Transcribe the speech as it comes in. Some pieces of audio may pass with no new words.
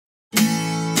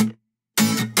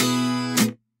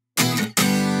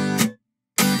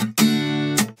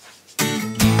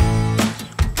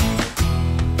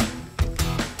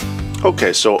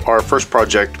Okay, so our first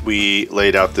project, we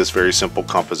laid out this very simple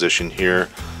composition here.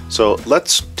 So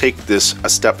let's take this a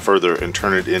step further and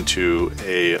turn it into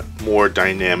a more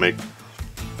dynamic,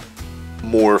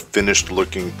 more finished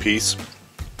looking piece.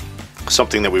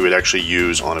 Something that we would actually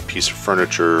use on a piece of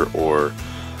furniture or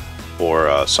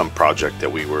some project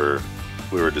that we were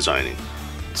designing.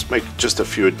 Let's make just a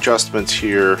few adjustments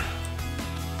here.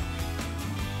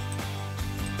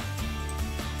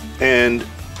 And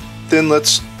then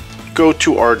let's go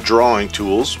to our drawing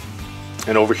tools,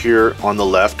 and over here on the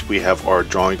left we have our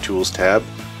drawing tools tab.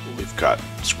 We've got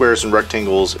squares and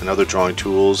rectangles and other drawing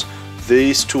tools.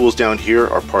 These tools down here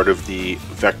are part of the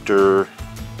vector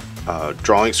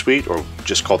drawing suite, or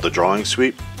just called the drawing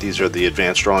suite. These are the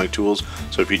advanced drawing tools.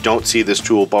 So if you don't see this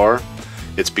toolbar,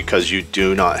 it's because you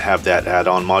do not have that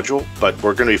add-on module, but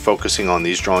we're going to be focusing on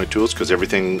these drawing tools because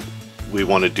everything we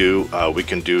want to do we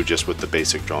can do just with the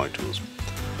basic drawing tools.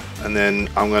 And then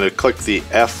I'm going to click the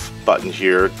F button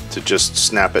here to just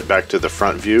snap it back to the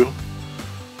front view.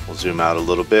 We'll zoom out a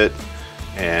little bit,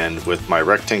 and with my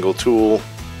rectangle tool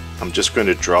I'm just going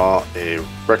to draw a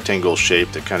rectangle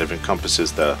shape that kind of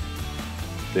encompasses the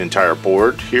entire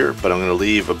board here, but I'm going to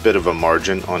leave a bit of a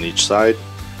margin on each side.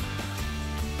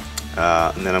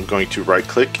 And then I'm going to right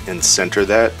click and center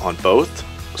that on both.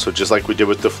 So just like we did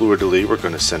with the fleur-de-lis, we're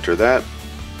going to center that.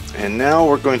 And now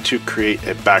we're going to create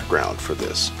a background for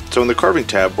this. So in the carving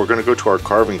tab, we're going to go to our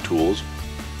carving tools.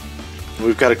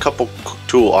 We've got a couple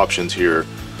tool options here.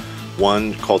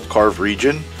 One called Carve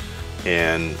Region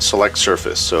and Select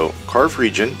Surface. So Carve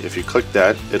Region, if you click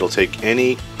that, it'll take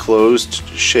any closed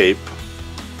shape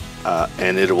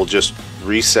and it will just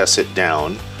recess it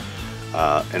down.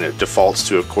 And it defaults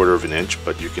to 1/4 of an inch,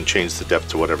 but you can change the depth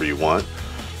to whatever you want.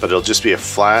 But it'll just be a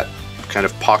flat, kind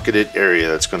of pocketed area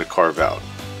that's going to carve out.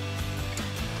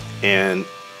 And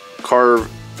Carve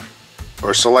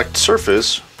or Select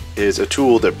Surface is a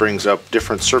tool that brings up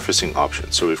different surfacing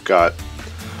options. So we've got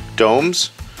domes,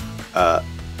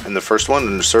 and the first one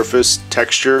under Surface,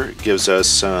 Texture gives us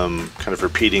some kind of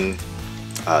repeating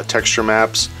texture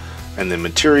maps, and then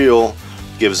Material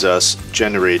gives us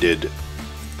generated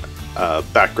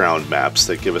background maps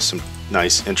that give us some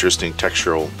nice, interesting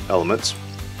textural elements.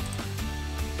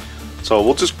 So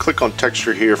we'll just click on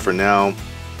Texture here for now.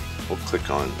 We'll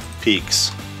click on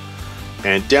Peaks,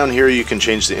 and down here you can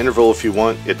change the interval if you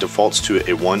want. It defaults to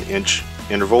a 1-inch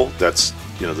interval. That's,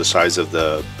 you know, the size of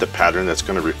the pattern that's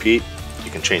going to repeat.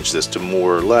 You can change this to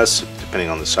more or less depending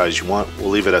on the size you want. We'll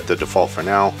leave it at the default for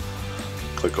now.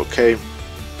 Click OK.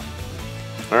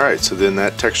 Alright, so then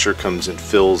that texture comes and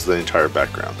fills the entire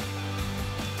background.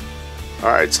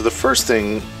 Alright, so the first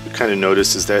thing we kind of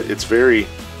notice is that it's very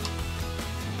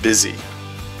busy,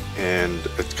 and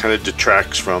it kind of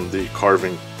detracts from the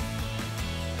carving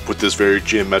with this very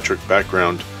geometric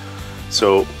background.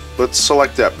 So let's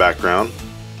select that background,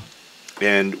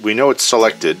 and we know it's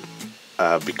selected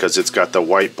because it's got the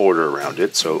white border around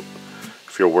it. So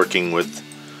if you're working with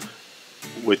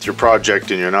your project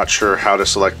and you're not sure how to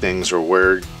select things, or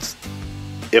where,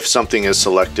 if something is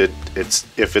selected,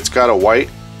 if it's got a white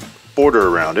border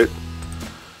around it,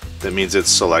 that means it's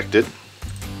selected.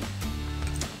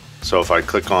 So if I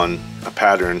click on a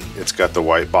pattern, it's got the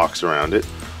white box around it.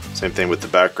 Same thing with the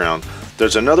background.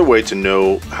 There's another way to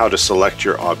know how to select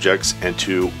your objects and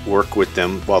to work with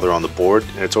them while they're on the board,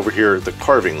 and it's over here, the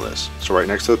carving list. So right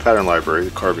next to the pattern library,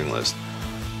 the carving list.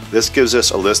 This gives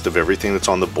us a list of everything that's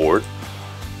on the board,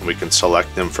 and we can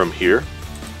select them from here.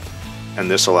 And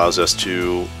this allows us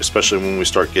to, especially when we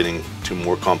start getting to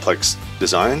more complex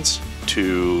designs,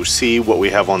 to see what we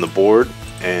have on the board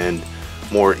and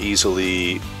more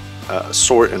easily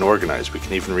sort and organize. We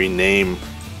can even rename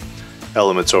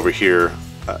elements over here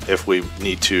if we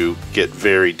need to get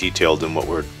very detailed in what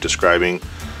we're describing,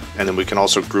 and then we can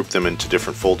also group them into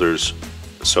different folders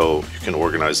so you can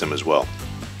organize them as well.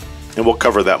 And we'll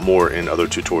cover that more in other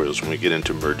tutorials when we get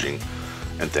into merging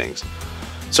and things.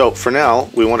 So for now,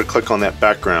 we want to click on that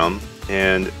background,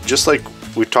 and just like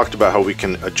we talked about how we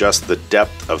can adjust the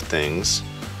depth of things,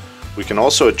 we can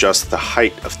also adjust the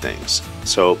height of things.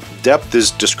 So depth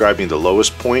is describing the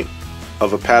lowest point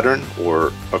of a pattern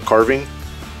or a carving,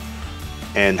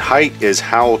 and height is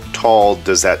how tall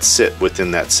does that sit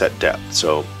within that set depth.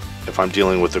 So if I'm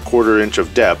dealing with 1/4 inch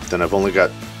of depth, then I've only got,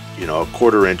 you know,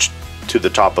 1/4 inch to the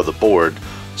top of the board.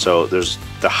 So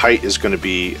the height is going to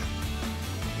be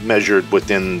measured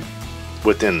within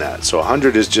that. So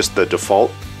 100 is just the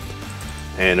default,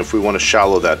 and if we want to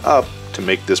shallow that up to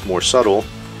make this more subtle,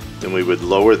 then we would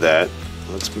lower that.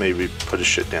 Let's maybe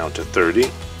push it down to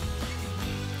 30,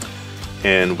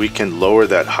 and we can lower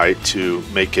that height to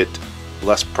make it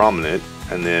less prominent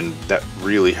and then that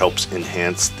really helps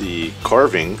enhance the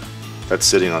carving that's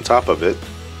sitting on top of it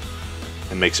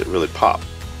and makes it really pop.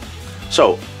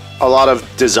 So a lot of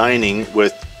designing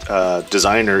with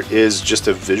Designer is just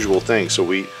a visual thing. So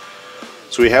we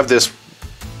have this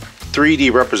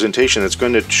 3D representation that's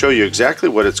going to show you exactly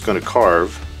what it's going to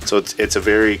carve. So it's a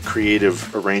very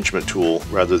creative arrangement tool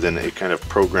rather than a kind of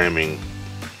programming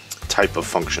type of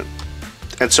function.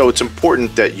 And so it's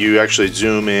important that you actually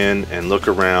zoom in and look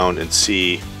around and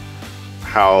see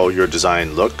how your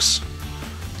design looks.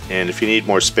 And if you need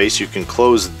more space, you can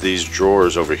close these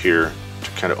drawers over here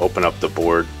to kind of open up the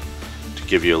board to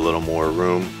give you a little more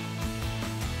room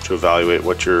to evaluate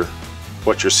what you're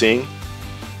seeing.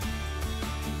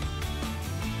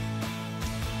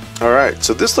 Alright,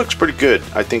 so this looks pretty good.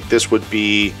 I think this would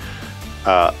be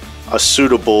a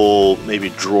suitable maybe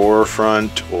drawer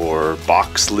front or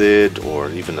box lid or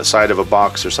even the side of a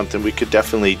box or something. We could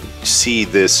definitely see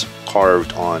this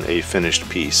carved on a finished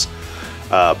piece.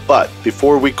 But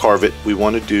before we carve it, we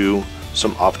want to do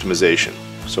some optimization.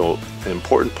 So an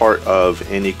important part of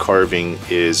any carving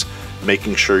is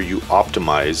making sure you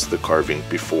optimize the carving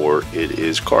before it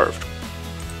is carved.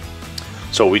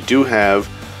 So we do have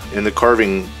in the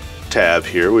carving tab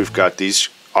here, we've got these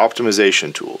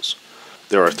optimization tools.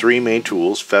 There are three main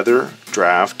tools: feather,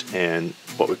 draft, and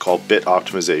what we call bit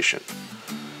optimization.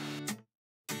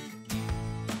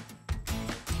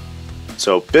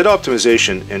 So bit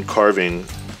optimization in carving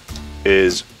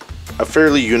is a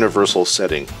fairly universal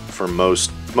setting for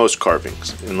most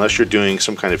carvings. Unless you're doing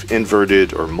some kind of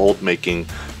inverted or mold making,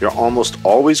 you're almost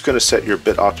always going to set your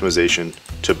bit optimization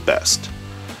to best.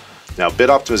 Now bit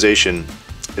optimization,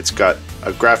 it's got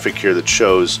a graphic here that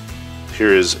shows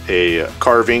here is a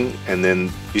carving, and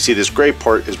then you see this gray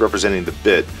part is representing the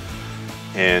bit,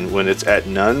 and when it's at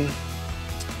none,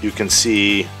 you can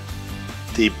see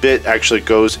the bit actually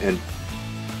goes and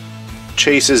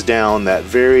chases down that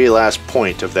very last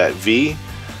point of that V,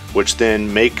 which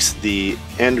then makes the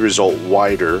end result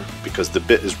wider because the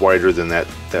bit is wider than that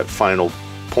final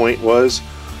point was.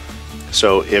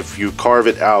 So if you carve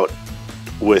it out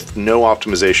with no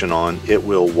optimization on, it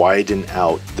will widen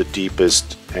out the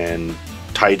deepest and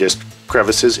tightest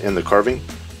crevices in the carving.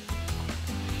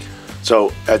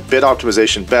 So at bit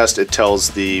optimization best, it tells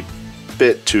the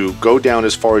bit to go down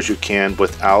as far as you can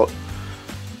without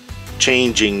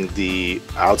changing the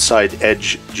outside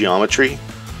edge geometry,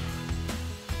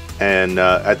 and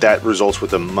that results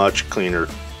with a much cleaner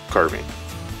carving.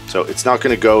 So it's not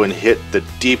going to go and hit the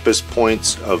deepest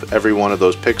points of every one of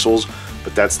those pixels,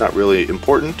 but that's not really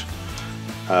important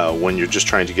when you're just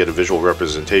trying to get a visual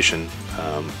representation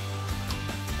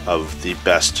of the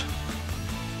best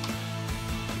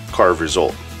carve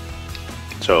result.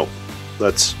 So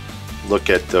let's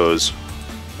look at those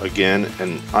again,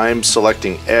 and I'm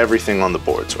selecting everything on the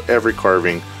board, so every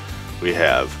carving we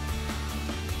have,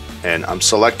 and I'm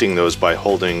selecting those by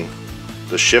holding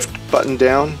the shift button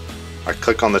down. I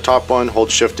click on the top one, hold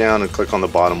shift down, and click on the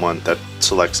bottom one. That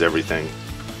selects everything.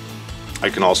 I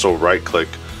can also right click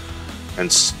and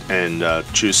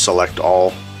choose select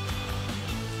all,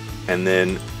 and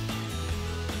then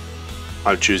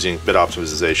I'm choosing bit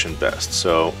optimization best.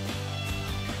 So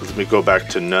let me go back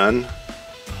to none,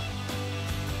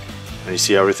 and you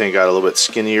see everything got a little bit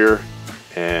skinnier,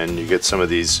 and you get some of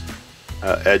these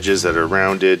edges that are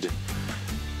rounded.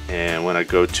 And when I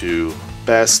go to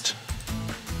best,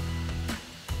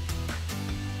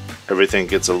 everything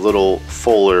gets a little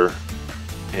fuller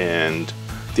and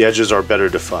the edges are better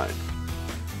defined.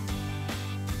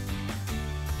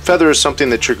 Feather is something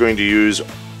that you're going to use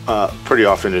pretty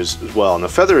often as well. And the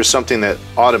feather is something that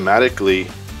automatically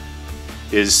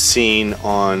is seen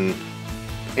on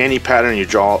any pattern you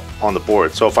draw on the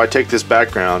board. So if I take this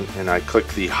background and I click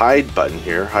the hide button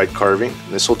here, hide carving,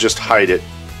 this will just hide it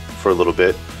for a little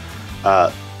bit.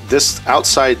 This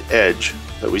outside edge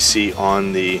that we see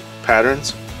on the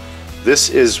patterns, this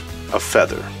is a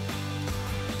feather.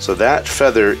 So that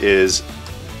feather is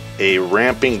a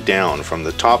ramping down from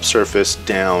the top surface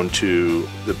down to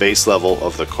the base level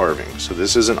of the carving. So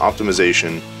this is an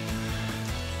optimization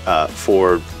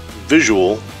for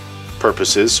visual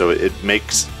purposes, so it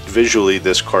makes visually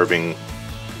this carving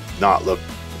not look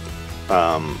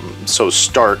so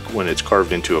stark when it's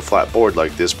carved into a flat board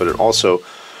like this, but it also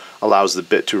allows the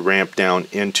bit to ramp down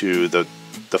into the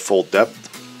full depth.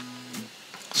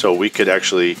 So we could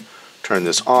actually turn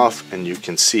this off, and you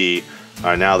can see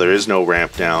now there is no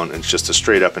ramp down, it's just a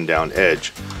straight up and down edge,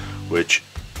 which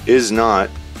is not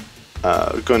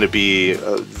going to be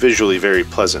visually very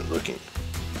pleasant looking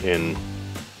in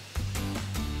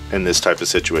this type of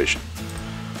situation.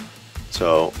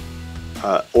 So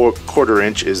or 1/4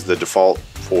 inch is the default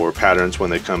for patterns when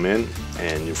they come in,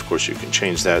 and of course you can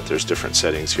change that. There's different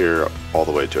settings here all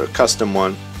the way to a custom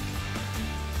one.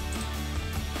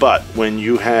 But when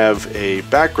you have a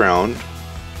background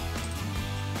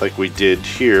like we did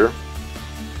here,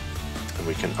 and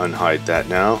we can unhide that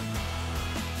now,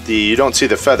 you don't see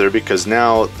the feather because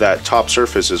now that top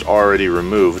surface is already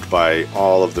removed by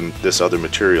all of this other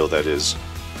material that is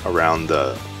around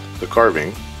the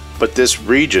carving. But this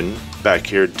region back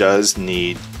here does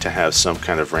need to have some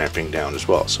kind of ramping down as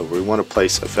well. So we want to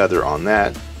place a feather on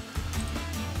that,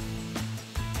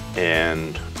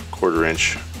 and 1/4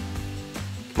 inch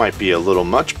might be a little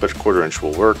much, but 1/4 inch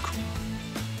will work.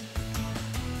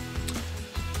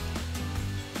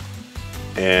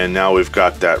 And now we've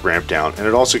got that ramp down, and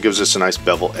it also gives us a nice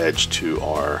bevel edge to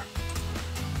our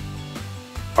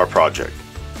project.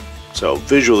 So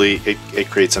visually it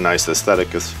creates a nice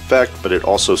aesthetic effect, but it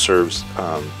also serves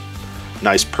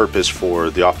nice purpose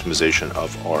for the optimization of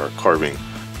our carving.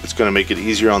 It's going to make it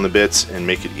easier on the bits and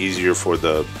make it easier for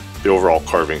the overall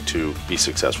carving to be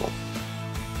successful.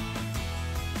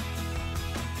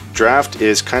 Draft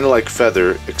is kind of like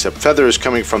feather, except feather is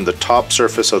coming from the top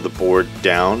surface of the board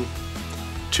down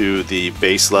to the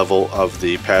base level of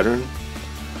the pattern,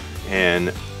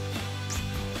 and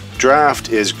draft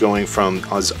is going from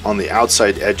on the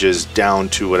outside edges down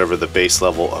to whatever the base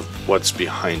level of what's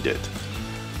behind it.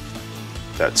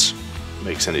 That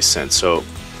makes any sense. So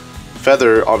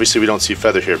feather, obviously we don't see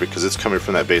feather here because it's coming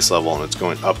from that base level and it's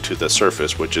going up to the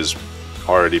surface, which has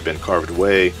already been carved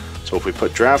away. So if we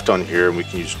put draft on here, and we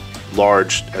can use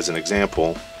large as an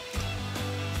example,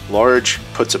 large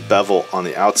puts a bevel on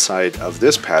the outside of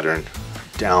this pattern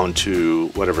down to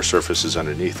whatever surface is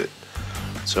underneath it.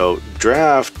 So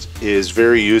draft is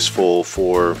very useful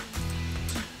for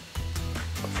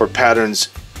patterns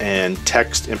and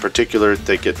text in particular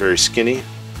that get very skinny.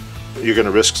 You're going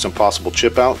to risk some possible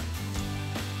chip out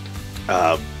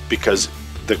because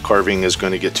the carving is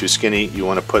going to get too skinny. You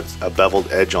want to put a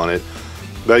beveled edge on it.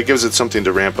 That gives it something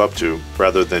to ramp up to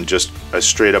rather than just a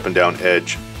straight up and down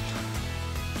edge.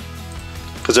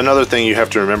 Because another thing you have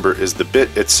to remember is the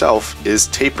bit itself is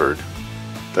tapered.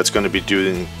 That's going to be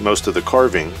doing most of the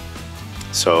carving.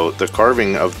 So the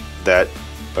carving of that,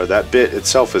 or that bit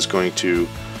itself, is going to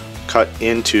cut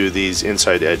into these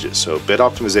inside edges. So bit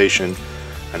optimization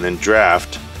and then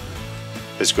draft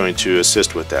is going to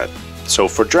assist with that. So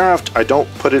for draft, I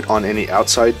don't put it on any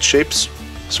outside shapes.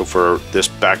 So for this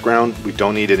background, we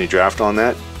don't need any draft on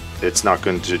that. It's not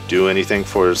going to do anything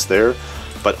for us there.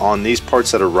 But on these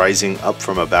parts that are rising up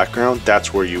from a background,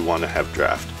 that's where you want to have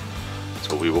draft.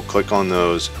 So we will click on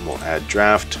those and we'll add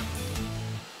draft.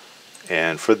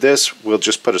 And for this, we'll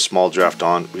just put a small draft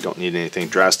on. We don't need anything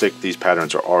drastic. These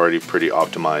patterns are already pretty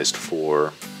optimized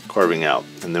for carving out.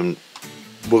 And then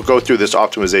we'll go through this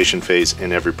optimization phase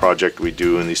in every project we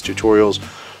do in these tutorials.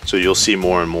 So you'll see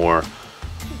more and more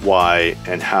why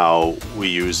and how we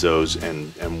use those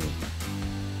and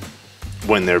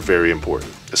when they're very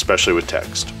important, especially with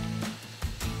text.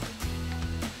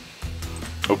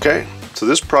 Okay, so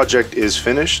this project is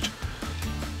finished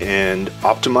and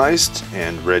optimized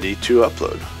and ready to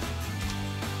upload.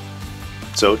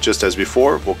 So just as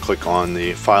before, we'll click on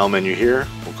the file menu here.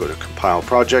 We'll go to compile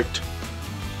project,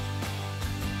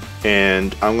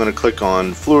 and I'm going to click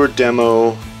on Fluid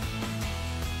Demo,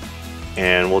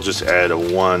 and we'll just add a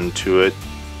 1 to it.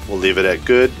 We'll leave it at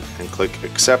good and click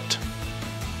accept.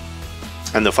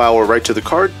 And the file will write to the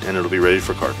card and it'll be ready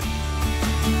for carving.